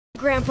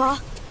Grandpa,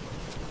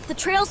 the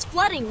trail's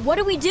flooding. What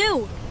do we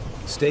do?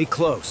 Stay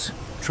close.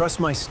 Trust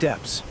my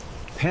steps.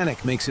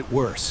 Panic makes it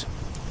worse.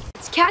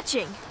 It's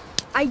catching.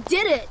 I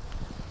did it.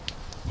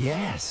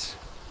 Yes.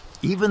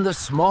 Even the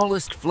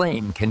smallest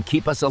flame can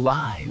keep us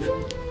alive.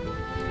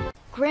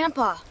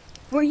 Grandpa,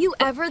 were you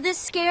ever this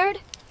scared?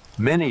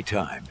 Many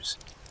times.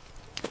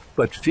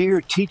 But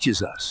fear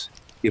teaches us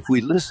if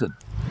we listen.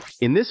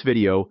 In this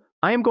video,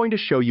 I am going to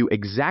show you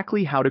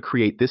exactly how to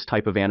create this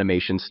type of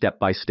animation step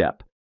by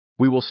step.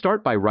 We will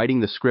start by writing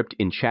the script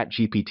in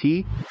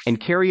ChatGPT and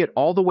carry it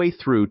all the way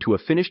through to a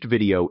finished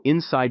video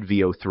inside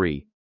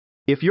VEO3.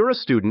 If you're a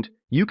student,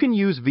 you can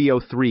use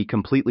VEO3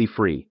 completely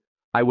free.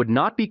 I would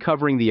not be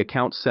covering the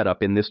account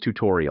setup in this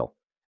tutorial.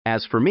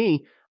 As for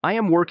me, I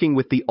am working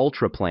with the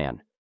Ultra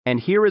plan, and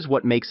here is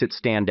what makes it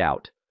stand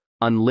out.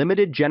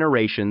 Unlimited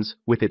generations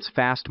with its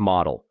fast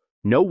model.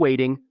 No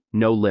waiting,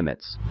 no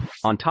limits.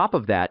 On top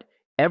of that,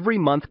 every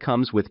month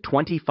comes with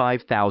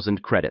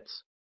 25,000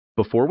 credits.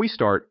 Before we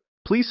start,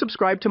 please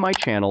subscribe to my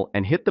channel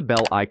and hit the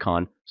bell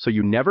icon so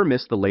you never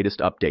miss the latest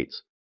updates.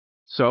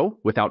 So,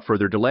 without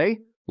further delay,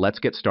 let's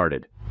get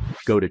started.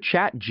 Go to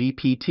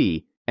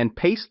ChatGPT and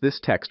paste this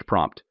text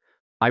prompt.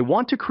 I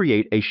want to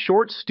create a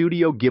short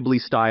Studio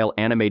Ghibli-style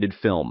animated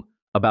film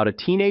about a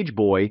teenage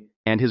boy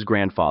and his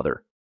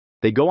grandfather.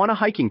 They go on a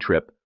hiking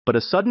trip, but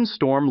a sudden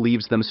storm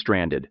leaves them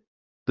stranded.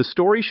 The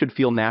story should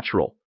feel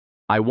natural.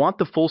 I want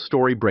the full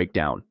story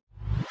breakdown.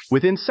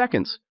 Within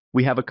seconds,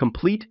 we have a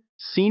complete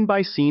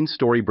scene-by-scene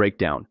story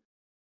breakdown.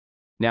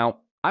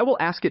 Now, I will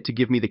ask it to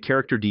give me the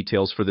character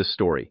details for this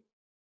story.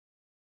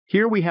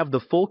 Here we have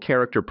the full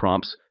character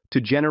prompts to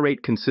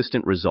generate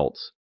consistent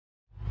results.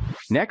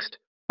 Next,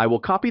 I will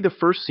copy the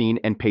first scene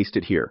and paste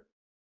it here.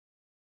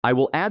 I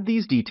will add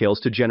these details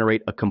to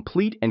generate a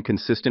complete and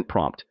consistent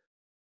prompt.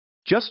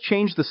 Just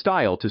change the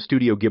style to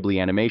Studio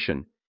Ghibli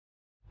animation.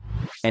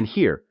 And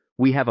here,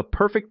 we have a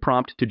perfect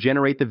prompt to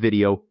generate the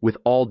video with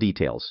all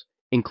details,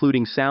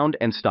 including sound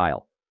and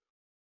style.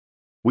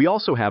 We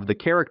also have the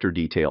character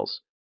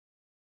details.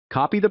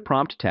 Copy the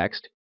prompt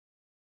text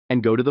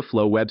and go to the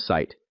Flow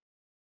website.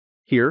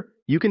 Here,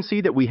 you can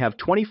see that we have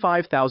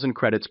 25,000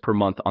 credits per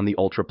month on the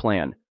Ultra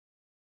plan.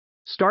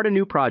 Start a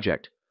new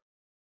project.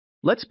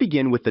 Let's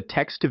begin with the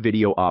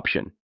text-to-video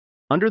option.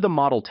 Under the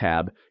Model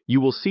tab, you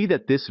will see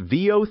that this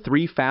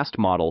VEO3 fast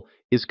model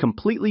is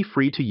completely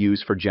free to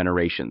use for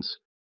generations.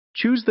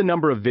 Choose the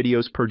number of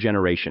videos per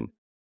generation.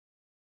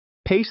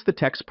 Paste the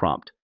text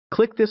prompt.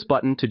 Click this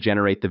button to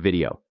generate the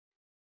video.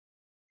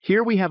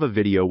 Here we have a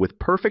video with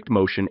perfect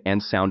motion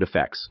and sound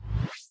effects.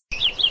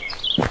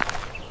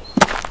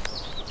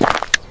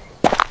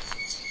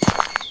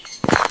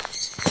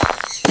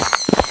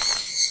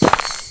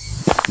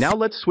 Now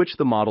let's switch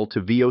the model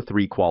to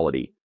VEO3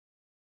 quality.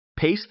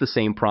 Paste the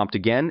same prompt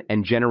again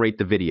and generate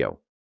the video.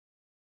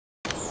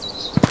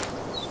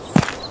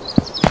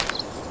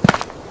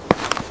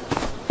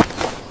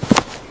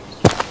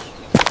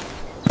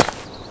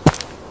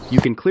 You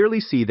can clearly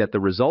see that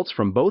the results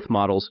from both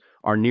models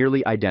are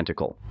nearly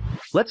identical.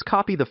 Let's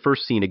copy the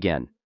first scene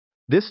again.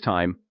 This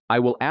time, I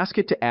will ask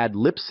it to add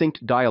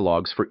lip-synced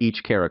dialogues for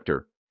each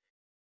character.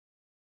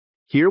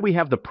 Here we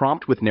have the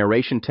prompt with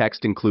narration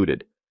text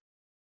included.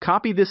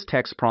 Copy this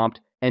text prompt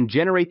and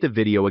generate the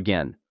video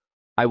again.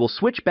 I will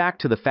switch back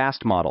to the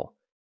fast model.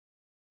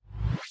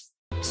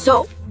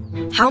 So,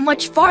 how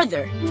much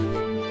farther?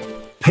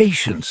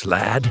 Patience,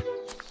 lad.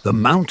 The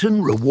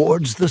mountain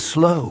rewards the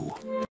slow.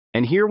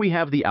 And here we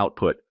have the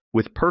output,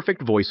 with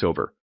perfect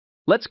voiceover.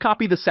 Let's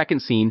copy the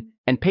second scene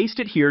and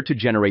paste it here to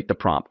generate the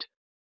prompt.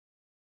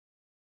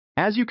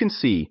 As you can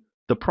see,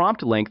 the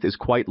prompt length is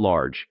quite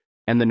large,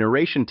 and the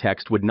narration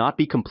text would not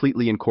be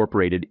completely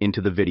incorporated into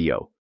the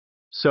video.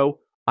 So,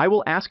 I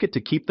will ask it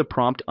to keep the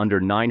prompt under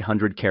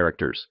 900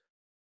 characters.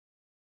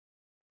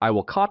 I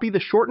will copy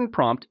the shortened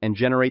prompt and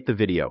generate the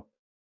video.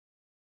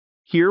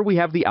 Here we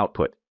have the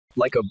output.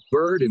 Like a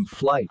bird in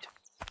flight.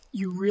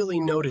 You really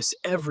notice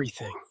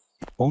everything.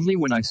 Only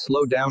when I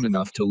slow down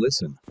enough to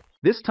listen.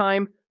 This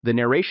time, the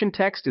narration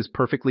text is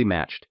perfectly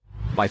matched.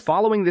 By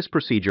following this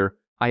procedure,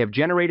 I have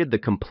generated the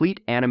complete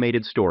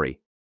animated story.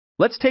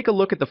 Let's take a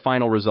look at the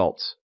final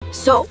results.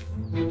 So,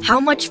 how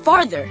much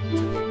farther?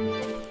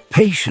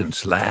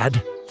 Patience,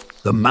 lad.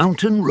 The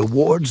mountain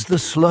rewards the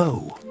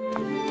slow.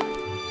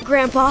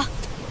 Grandpa,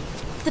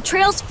 the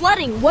trail's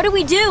flooding. What do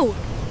we do?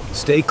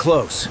 Stay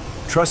close.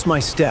 Trust my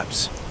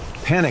steps.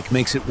 Panic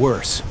makes it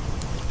worse.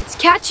 It's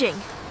catching.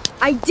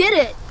 I did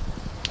it.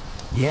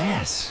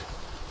 Yes.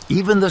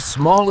 Even the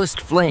smallest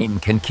flame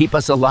can keep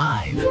us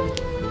alive.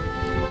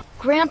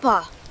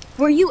 Grandpa,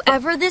 were you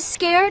ever this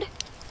scared?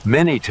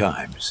 Many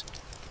times.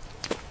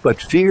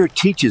 But fear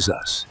teaches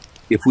us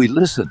if we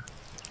listen.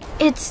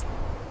 It's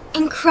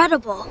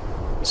incredible.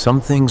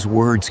 Some things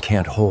words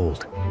can't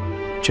hold.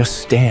 Just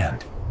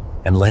stand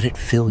and let it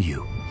fill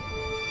you.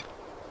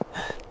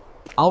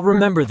 I'll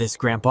remember this,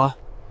 Grandpa.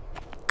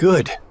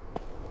 Good.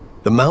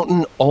 The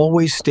mountain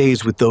always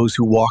stays with those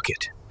who walk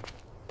it.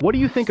 What do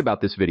you think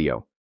about this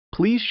video?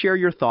 Please share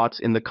your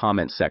thoughts in the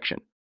comments section.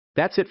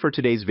 That's it for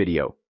today's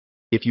video.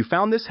 If you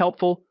found this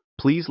helpful,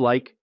 Please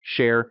like,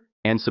 share,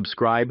 and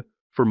subscribe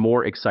for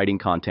more exciting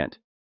content.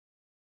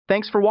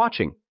 Thanks for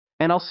watching,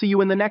 and I'll see you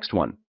in the next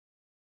one.